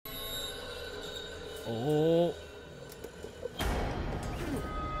Oh.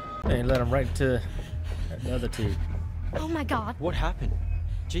 Hey, let him right into the other two. Oh my god. What happened?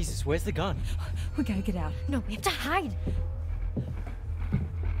 Jesus, where's the gun? We gotta get out. No, we have to hide.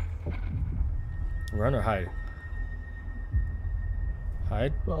 Run or hide?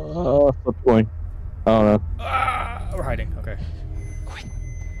 Hide? Flip coin. I don't know. Ah, we're hiding. Okay. Quick.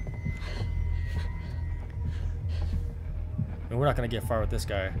 And we're not gonna get far with this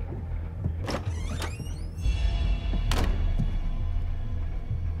guy.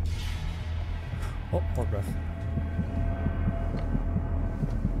 Oh, hold breath.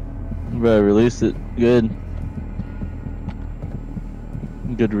 You better release it. Good.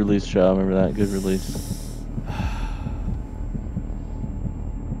 Good release, child. Remember that? Good release.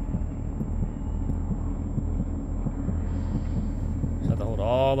 Just have to hold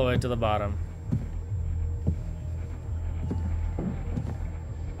all the way to the bottom.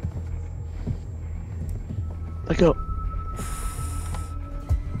 Let go.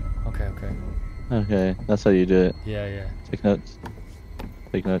 Okay, okay. Okay, that's how you do it. Yeah, yeah. Take notes.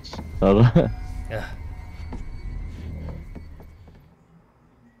 Take notes. Yeah.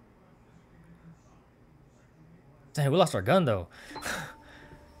 Dang, we lost our gun though.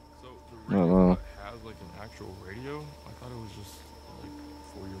 So the radio has like an actual radio? I thought it was just like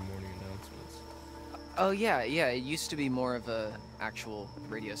for your morning announcements. Oh yeah, yeah. It used to be more of a actual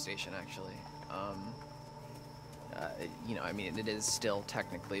radio station, actually. You know, I mean, it is still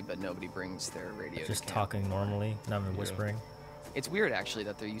technically, but nobody brings their radio. Just to camp. talking normally, not even whispering. It's weird, actually,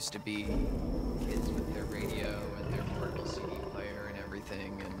 that there used to be kids with their radio and their portable CD player and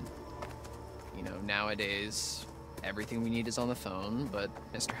everything, and you know, nowadays everything we need is on the phone. But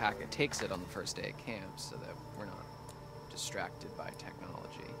Mr. Hackett takes it on the first day at camp so that we're not distracted by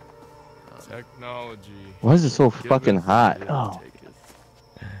technology. Technology. Why is it so Give fucking it, hot? take Oh, it.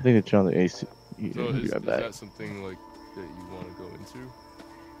 I think it's on the AC. So is Grab that. that something like that you want to go into?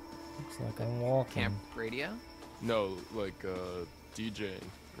 Looks like I'm walking. Camp radio? No, like DJing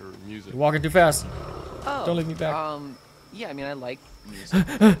or music. You're walking too fast. Oh, Don't leave me back. Yeah, I mean, I like music.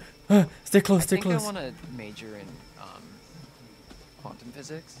 Stay close, stay I close. think I want to major in quantum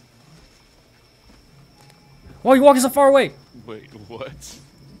physics. Why are you walking so far away? Wait, what?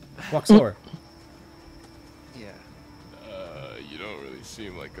 Walk slower. Yeah. You don't really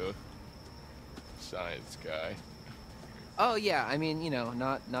seem like a science guy. Oh yeah, I mean, you know,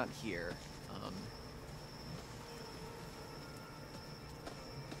 not here.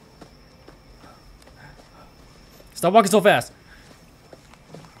 Stop walking so fast.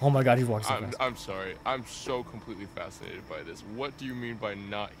 Oh my god, he's walking so fast. I'm sorry. I'm so completely fascinated by this. What do you mean by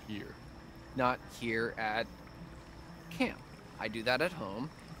not here? Not here at camp. I do that at home,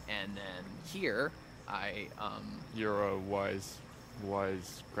 and then here I You're a wise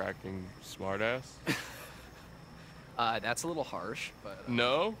cracking smartass? that's a little harsh, but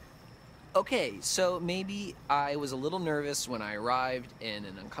No? okay, so maybe I was a little nervous when I arrived in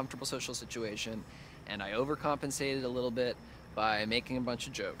an uncomfortable social situation, and I overcompensated a little bit by making a bunch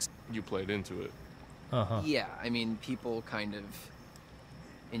of jokes. You played into it. Uh-huh. Yeah, I mean, people kind of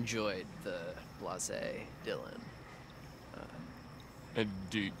enjoyed the blasé Dylan. And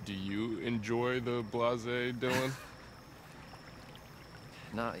do you enjoy the blasé, Dylan?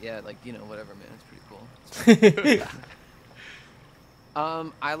 Not yet, like, you know, whatever, man, it's pretty cool.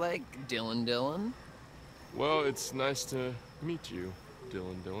 I like Dylan. Well, it's nice to meet you,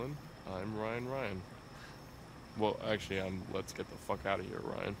 Dylan. I'm Ryan. Well, actually, let's get the fuck out of here,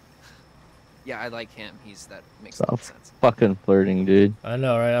 Ryan. Yeah, I like him. That makes a lot Stop of sense. fucking flirting, dude. I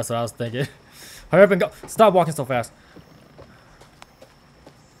know, right? That's what I was thinking. Hurry up and go. Stop walking so fast.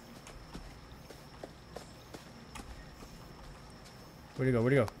 Where'd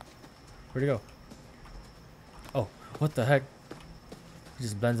he go? Oh, what the heck? He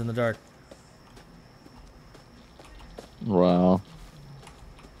just blends in the dark. Wow.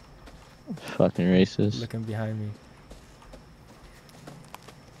 Fucking racist. Looking behind me.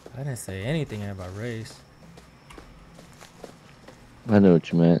 I didn't say anything about race. I know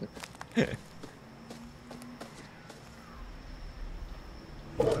what you meant.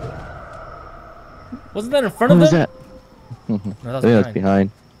 Wasn't that in front What of was them? that? No, I that was think that's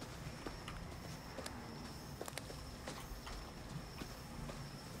behind.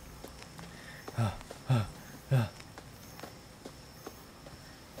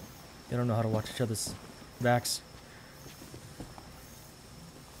 They don't know how to watch each other's backs.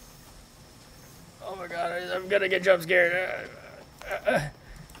 Oh my god, I'm gonna get jump scared.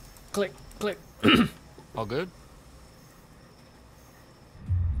 Click. All good?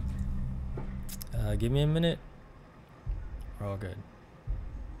 Give me a minute. We're all good.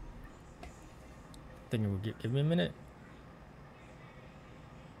 think it would give me a minute.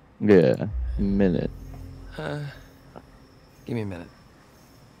 Yeah, minute. Give me a minute.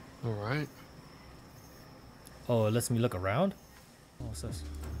 All right. Oh, it lets me look around? Oh, what's this?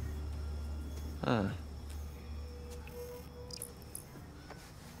 Huh.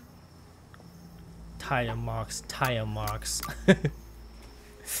 Tire marks, tire marks.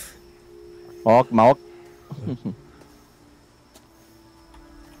 Mark.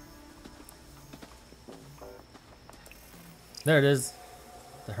 There it is.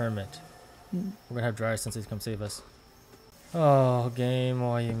 The hermit. We're gonna have dry senses come save us. Oh, game,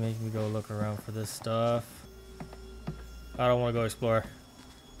 why you make me go look around for this stuff? I don't want to go explore.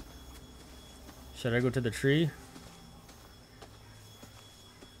 Should I go to the tree?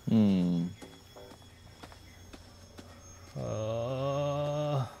 Hmm.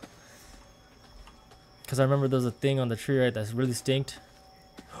 Because I remember there's a thing on the tree, right, that's really stinked.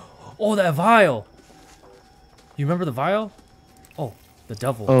 Oh, that vial! You remember the vial? Oh, the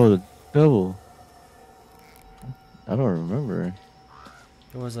devil. Oh, the devil. I don't remember.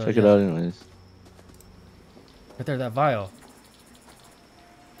 It was a, Check it out anyways. Right there, that vial.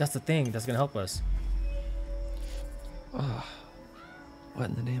 That's the thing that's gonna help us. Oh, what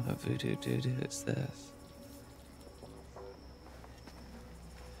in the name of voodoo doo-doo is this?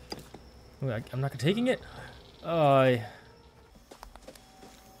 Wait, I'm not taking it? Oh, a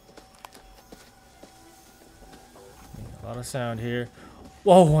lot of sound here.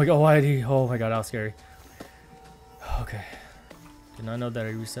 Whoa, oh my god, why did he? Oh my god, that was scary. Okay. Did not know that I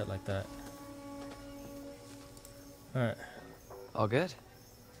reset like that. Alright. All good?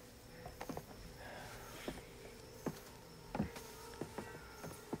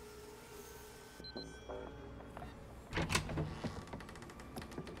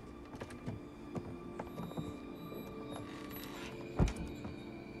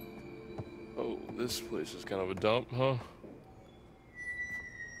 Oh, this place is kind of a dump, huh?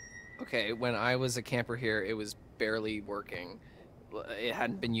 Okay, when I was a camper here, it was barely working. It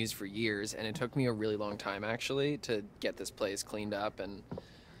hadn't been used for years, and it took me a really long time, actually, to get this place cleaned up and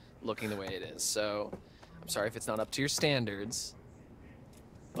looking the way it is. So, I'm sorry if it's not up to your standards,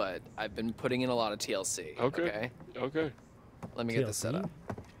 but I've been putting in a lot of TLC. Okay. Okay. Let me get this set TLC? up.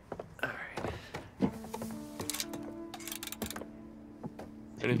 Alright.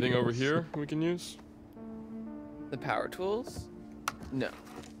 Anything over here we can use? The power tools? No.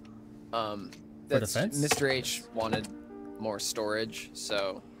 For That's defense? Mr. H wanted more storage,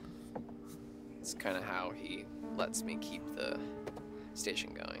 so it's kind of how he lets me keep the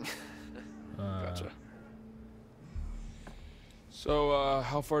station going. Gotcha. So,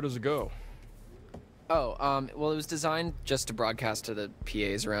 how far does it go? Oh, well, it was designed just to broadcast to the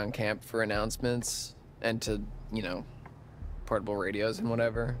PAs around camp for announcements and to, you know, portable radios and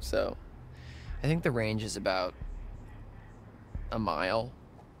whatever. So I think the range is about a mile.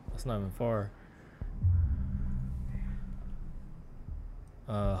 That's not even far.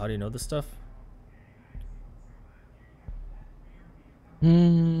 How do you know this stuff? How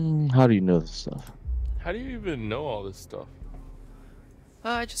do you know this stuff? How do you even know all this stuff?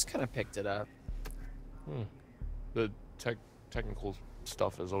 I just kind of picked it up. The technical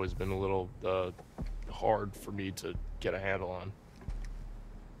stuff has always been a little hard for me to get a handle on.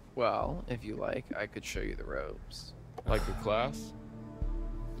 Well, if you like, I could show you the ropes. Like a class?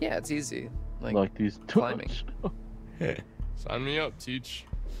 Yeah, it's easy. Like these climbing. Sign me up, teach.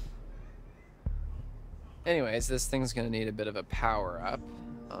 Anyways, this thing's gonna need a bit of a power up,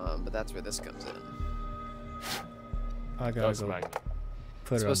 but that's where this comes in. I gotta That's go magnet.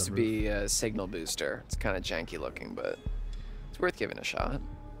 put It's it on supposed the to roof. be a signal booster. It's kind of janky looking, but it's worth giving a shot.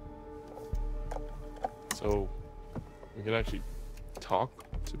 So, we can actually talk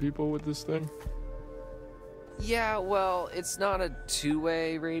to people with this thing? Yeah, well, it's not a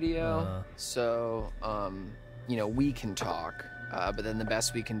two-way radio, so you know, we can talk, but then the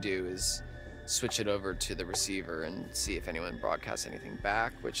best we can do is switch it over to the receiver and see if anyone broadcasts anything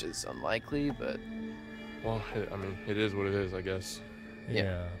back, which is unlikely, but Well, I mean, it is what it is, I guess.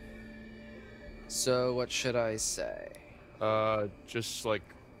 Yeah. so what should I say? Just like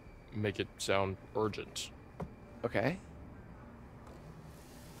make it sound urgent. Okay.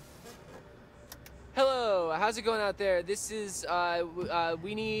 Hello, how's it going out there? This is,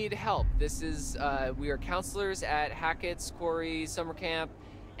 we need help. This is, we are counselors at Hackett's Quarry Summer Camp,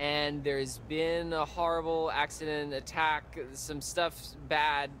 and there's been a horrible accident, attack, some stuff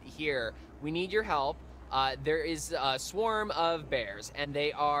bad here. We need your help. There is a swarm of bears, and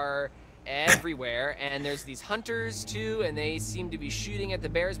they are everywhere, and there's these hunters too, and they seem to be shooting at the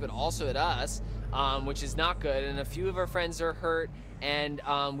bears, but also at us. which is not good. And a few of our friends are hurt, and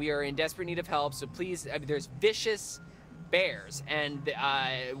we are in desperate need of help. So please, there's vicious bears, and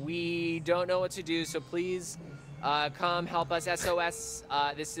we don't know what to do. So please, come help us. SOS.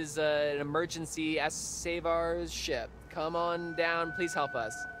 This is an emergency. Save our ship. Come on down. Please help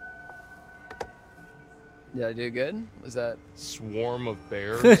us. Did I do good? Was that? Swarm of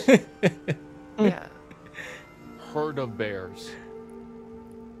bears. Yeah. Herd of bears.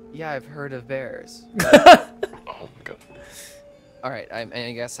 Yeah, I've heard of bears. Oh my god. All right,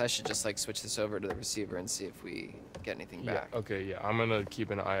 I guess I should just like switch this over to the receiver and see if we get anything Yeah. back. Okay. Yeah. I'm gonna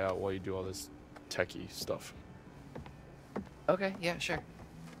keep an eye out while you do all this techie stuff. Okay. Yeah. Sure.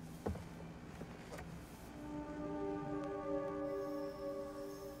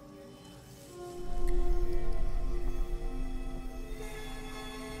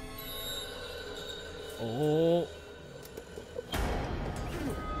 Oh.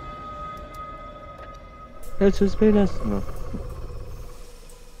 Let's just pay us. No.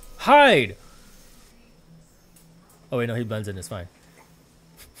 Hide! Oh wait, no, he blends in. It's fine.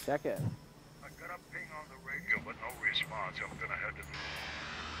 Check it. I got a ping on the radio, but no response. I'm gonna head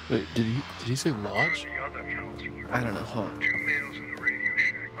to Wait, did he say lodge? the other counts. I don't know. Hold on. 2 males in the radio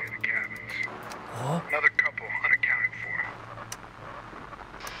shack near the cabins. Huh? Another couple unaccounted for.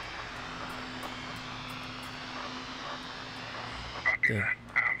 Copy Okay. that.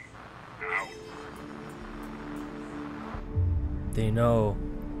 Out. They know.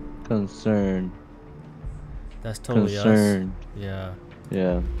 Concerned. That's totally Concerned. us. Yeah.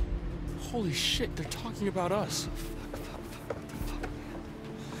 Yeah. Holy shit! They're talking about us.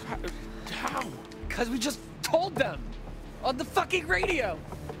 How? Cause we just told them on the fucking radio.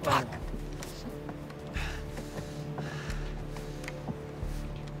 Fuck.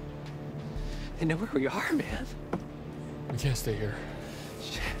 They know where we are, man. We can't stay here.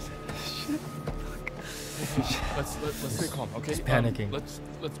 Shit. Let's stay calm, okay? He's panicking. Let's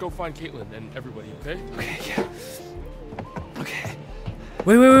go find Caitlin and everybody, okay? Okay. Yeah. Okay.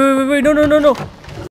 Wait, no.